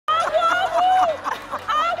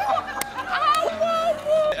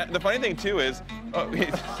the funny thing too is,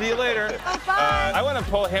 see you later. I want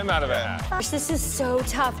to pull him out of a hat. Gosh, this is so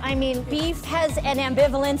tough. I mean, beef has an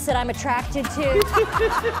ambivalence that I'm attracted to.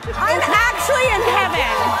 I'm actually in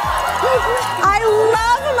heaven. I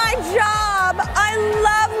love my job. I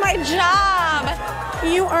love my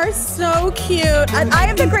job. You are so cute. I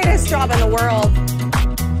have the greatest job in the world.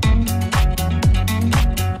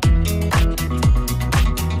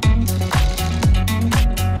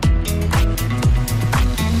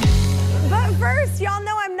 Y'all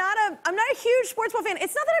know I'm not a huge sports ball fan.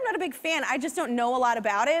 It's not that I'm not a big fan. I just don't know a lot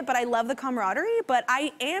about it, but I love the camaraderie. But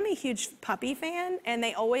I am a huge puppy fan, and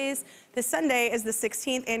they always, this Sunday is the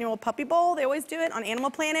 16th annual Puppy Bowl. They always do it on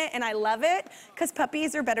Animal Planet, and I love it because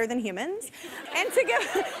puppies are better than humans. And to give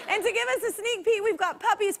us a sneak peek, we've got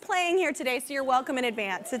puppies playing here today, so you're welcome in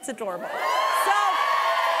advance. It's adorable. So,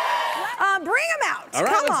 bring them out. All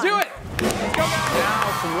right, let's do it. Let's go, guys. Now,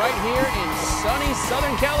 from right here in sunny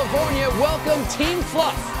Southern California, welcome Team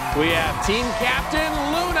Fluff. We have Team Captain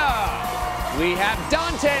Luna. We have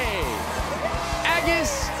Dante,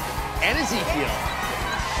 Agus, and Ezekiel.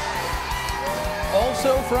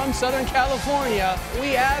 Also from Southern California,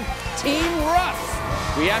 we have Team Ruff.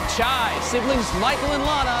 We have Chai, siblings Michael and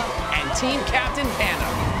Lana, and Team Captain Panda.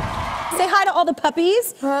 Say hi to all the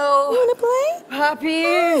puppies. Oh. You want to play?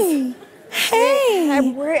 Puppies. Hey.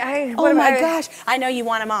 Oh my gosh. I know you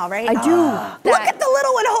want them all, right? I do. Look at the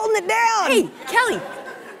little one holding it down. Hey, Kelly.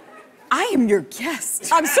 I am your guest.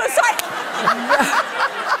 I'm so sorry.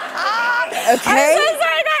 Okay. I'm so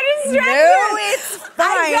sorry I got distracted. No, it's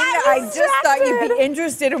fine. I just thought you'd be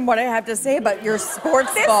interested in what I have to say about your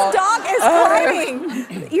sports ball. This dog is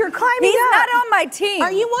climbing. You're climbing He's up. not on my team.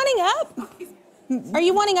 Are you wanting up? Are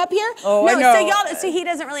you wanting up here? Oh, no, I know. So he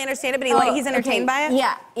doesn't really understand it, but he's entertained by it?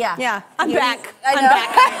 Yeah. I'm back. I'm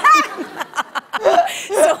back.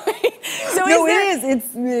 No, it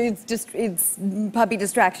is. It's puppy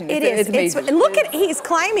distraction. It's amazing. Look at, he's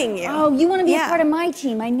climbing you. Oh, you want to be a part of my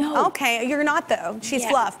team, I know. Okay, you're not though. She's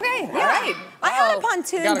Fluff. Okay, Yeah. all right. I had a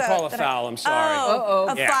pontoon Gotta boat. call a foul, I'm sorry.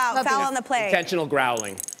 Foul on the play. Intentional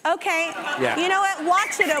growling. Okay. Yeah. You know what?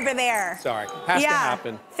 Watch it over there. Sorry. Has to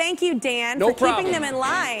happen. Thank you, Dan, No for problem. keeping them in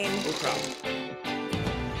line. No problem.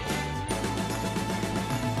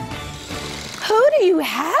 Who do you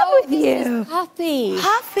have with you? Puffy.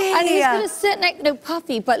 Puffy. And he's going to sit next to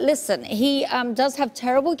Puffy, but listen, he does have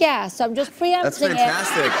terrible gas, so I'm just preempting it. That's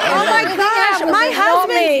fantastic. Oh my gosh, my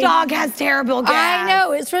husband's dog has terrible gas. I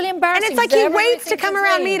know, it's really embarrassing. And it's like he waits to come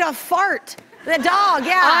around me to fart. The dog,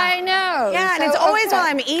 yeah. I know. Yeah, and it's always while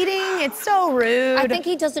I'm eating. It's so rude. I think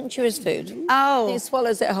he doesn't chew his food. Oh. He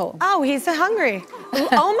swallows it whole. Oh, he's so hungry.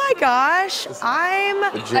 Oh my gosh,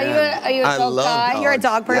 Are you a dog guy? You're a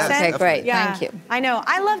dog person? Okay, great, Yeah. thank you. I know,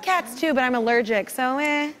 I love cats too, but I'm allergic, so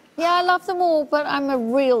Yeah, I love them all, but I'm a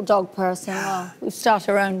real dog person. Well, we've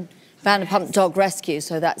started our own Vanderpump Dog Rescue,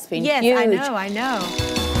 so that's been huge. Yes, I know.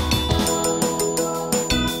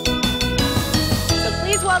 So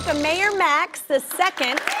please welcome Mayor Max II and his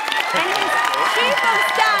Chief of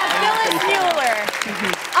Staff, Phyllis Mueller.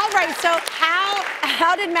 All right, so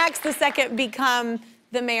how did Max II become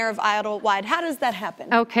the mayor of Idlewild? How does that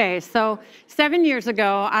happen? Okay, so 7 years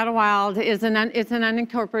ago, Idlewild is it's an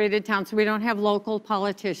unincorporated town, so we don't have local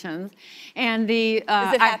politicians. And the Is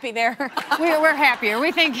it happy there? we're happier.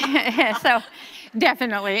 We think so.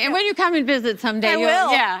 Definitely. And when you come and visit someday, I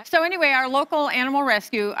will. Yeah. So anyway, our local animal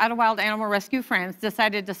rescue, Idlewild Animal Rescue Friends,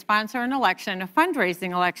 decided to sponsor an election, a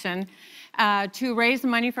fundraising election, to raise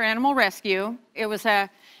money for animal rescue. It was an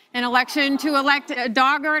election to elect a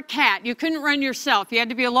dog or a cat. You couldn't run yourself. You had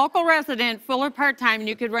to be a local resident, full or part-time, and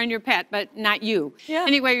you could run your pet, but not you. Yeah.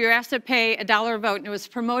 Anyway, you were asked to pay $1 a vote, and it was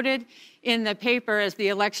promoted in the paper as the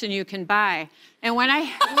election you can buy. And when I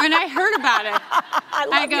heard about it,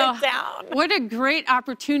 I go, what a great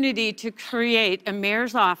opportunity to create a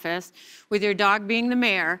mayor's office with your dog being the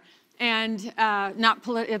mayor, and but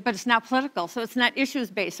it's not political, so it's not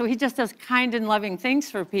issues-based. So he just does kind and loving things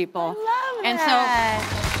for people. I love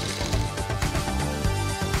that.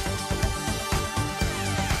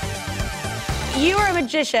 You are a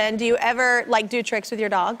magician. Do you ever do tricks with your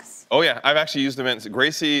dogs? Oh yeah, I've actually used them in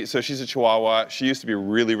Gracie. So she's a Chihuahua. She used to be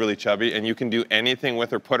really, really chubby, and you can do anything with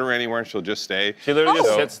her. Put her anywhere, and she'll just stay. She literally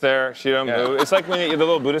just sits there. She don't move. It's like when you get the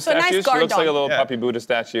little Buddha statues. She looks like a little puppy Buddha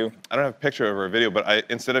statue. I don't have a picture of her video, but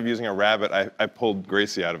instead of using a rabbit, I pulled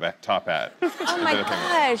Gracie out of a top hat. Oh my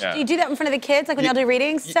gosh! Yeah. Do you do that in front of the kids, like when y'all do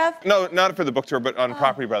readings stuff? No, not for the book tour, but on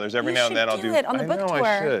Property Brothers. Every now and then I'll do it on the book tour.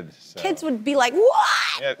 I should. So. Kids would be like,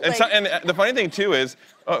 "What?" Yeah. And the funny thing too is,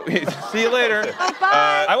 Oh, see you later.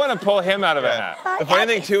 Bye. I want to pull him out of a hat. The funny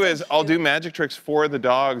thing too is I'll do magic tricks for the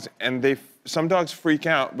dogs, and some dogs freak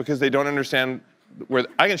out because they don't understand where.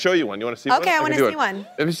 I can show you one. You want to see one? Okay, I want to see one.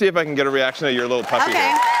 Let me see if I can get a reaction of your little puppy. Okay.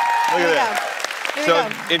 Here. Look at that. So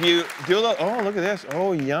if you do a little, oh, look at this.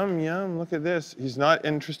 Oh, yum, yum. Look at this. He's not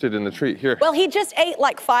interested in the treat. Here. Well, he just ate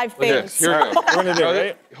like 5 Look at things. this. Here we go. We're gonna do it,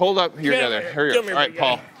 right? Hold up here together. Here we go. All right,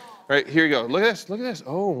 Paul. All right, here you go. Look at this. Look at this.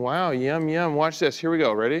 Oh, wow. Yum, yum. Watch this. Here we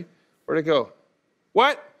go. Ready? Where'd it go?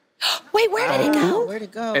 What? Wait, where did it go? Where'd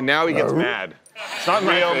it go? And now he gets mad. It's not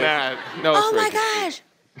real mad. No, it's Oh my gosh.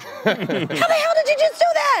 How the hell did you just do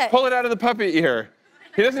that? Pull it out of the puppy ear.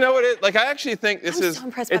 He doesn't know what it, like I actually think this is, So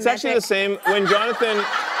impressed by It's actually the same when Jonathan.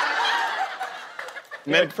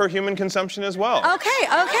 meant for human consumption as well. Okay.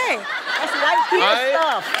 That's white people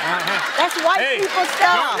stuff. That's white people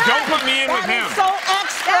stuff. Don't put me in with him. So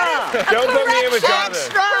extra. Don't put me in with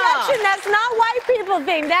Jonathan. Correction, that's not white people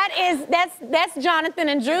thing. That's Jonathan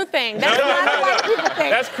and Drew thing. That's not a white people thing.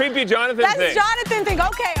 That's creepy Jonathan That's thing. Jonathan thing.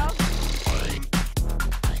 Okay.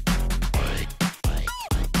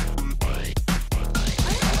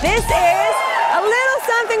 This is a little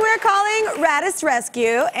something we're calling Raddest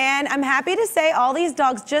Rescue, and I'm happy to say all these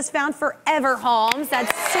dogs just found forever homes.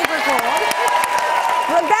 That's super cool.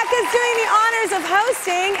 Rebecca's doing the honors of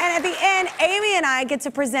hosting, and at the end, Amy and I get to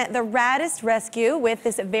present the Raddest Rescue with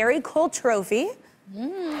this very cool trophy. Clyde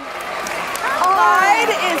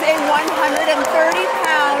is a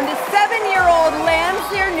 130-pound, 7-year-old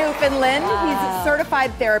Landseer Newfoundland. He's a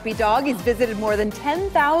certified therapy dog. He's visited more than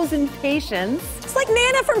 10,000 patients. It's like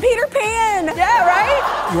Nana from Peter Pan. Yeah,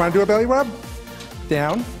 right? You want to do a belly rub?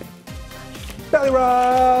 Down. Belly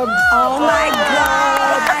rub. Oh my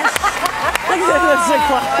gosh.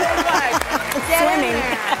 Swimming.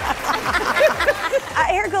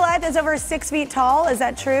 I hear Goliath is over 6 feet tall. Is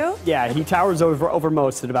that true? Yeah, he towers over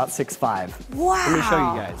most at about 6'5". Wow. Let me show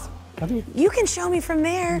you guys. Come here. You can show me from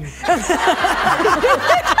there.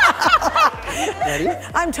 Ready?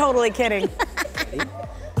 I'm totally kidding.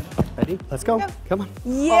 Ready? Let's go. Come on.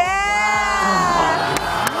 Yeah.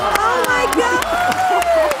 Oh my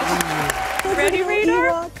God. Ready,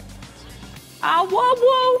 Reader? Ah, whoa,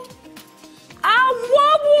 whoa. Ah,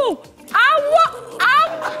 whoa, whoa. Ah, whoa.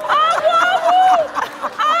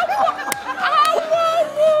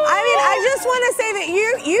 I mean, I just want to say that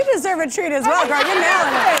you deserve a treat as well, girl. You're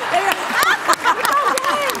nailing it.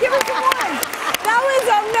 Give us one. That was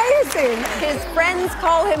amazing. His friends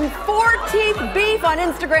call him 4-teeth beef on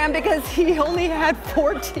Instagram because he only had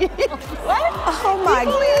 4 teeth. What? Oh my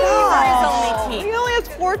God. He only has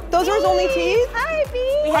 4. Those are his only teeth? Hi,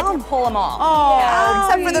 Beef. We had to pull them all.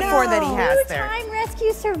 Except for the 4 that he has there. Two-time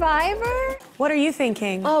rescue survivor? What are you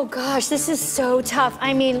thinking? Oh gosh, this is so tough.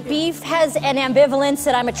 I mean, Beef has an ambivalence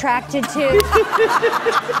that I'm attracted to.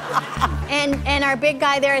 and our big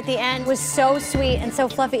guy there at the end was so sweet and so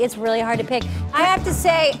fluffy. It's really hard to pick. I have to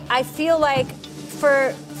say, I feel like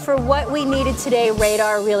for what we needed today,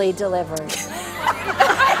 Radar really delivered. All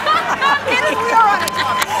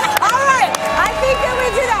right, I think that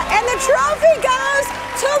we do that. And the trophy goes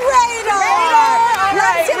to Radar. All right,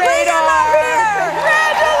 Let's bring him up here.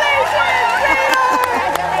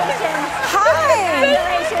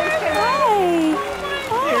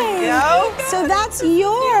 So that's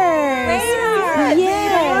yours.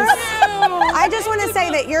 Yes. I just want to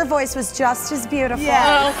say that your voice was just as beautiful.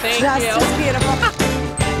 Yeah. Oh, thank just you. as beautiful.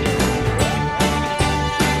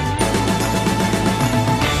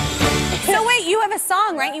 So wait, you have a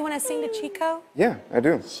song, right? You want to sing to Chico? Yeah, I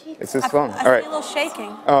do. It's his song. I All right. see a little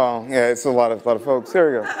shaking. Oh, yeah, it's a lot of folks.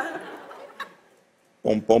 Here we go.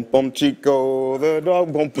 Bum bum bum Chico the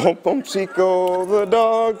dog, bum bum bum Chico the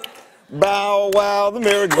dog. Bow wow, the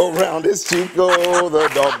merry-go-round is Chico the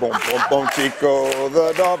dog, bum bum bum Chico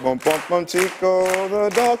the dog, bum bum bum Chico the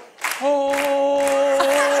dog. Oh.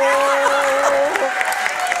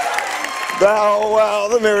 Bow wow,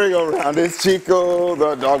 the merry-go-round is Chico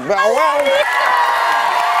the dog, bow wow.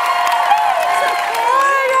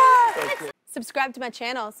 Subscribe to my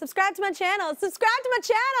channel. Subscribe to my channel. Subscribe to my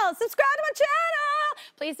channel. Subscribe to my channel.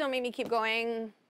 Please don't make me keep going.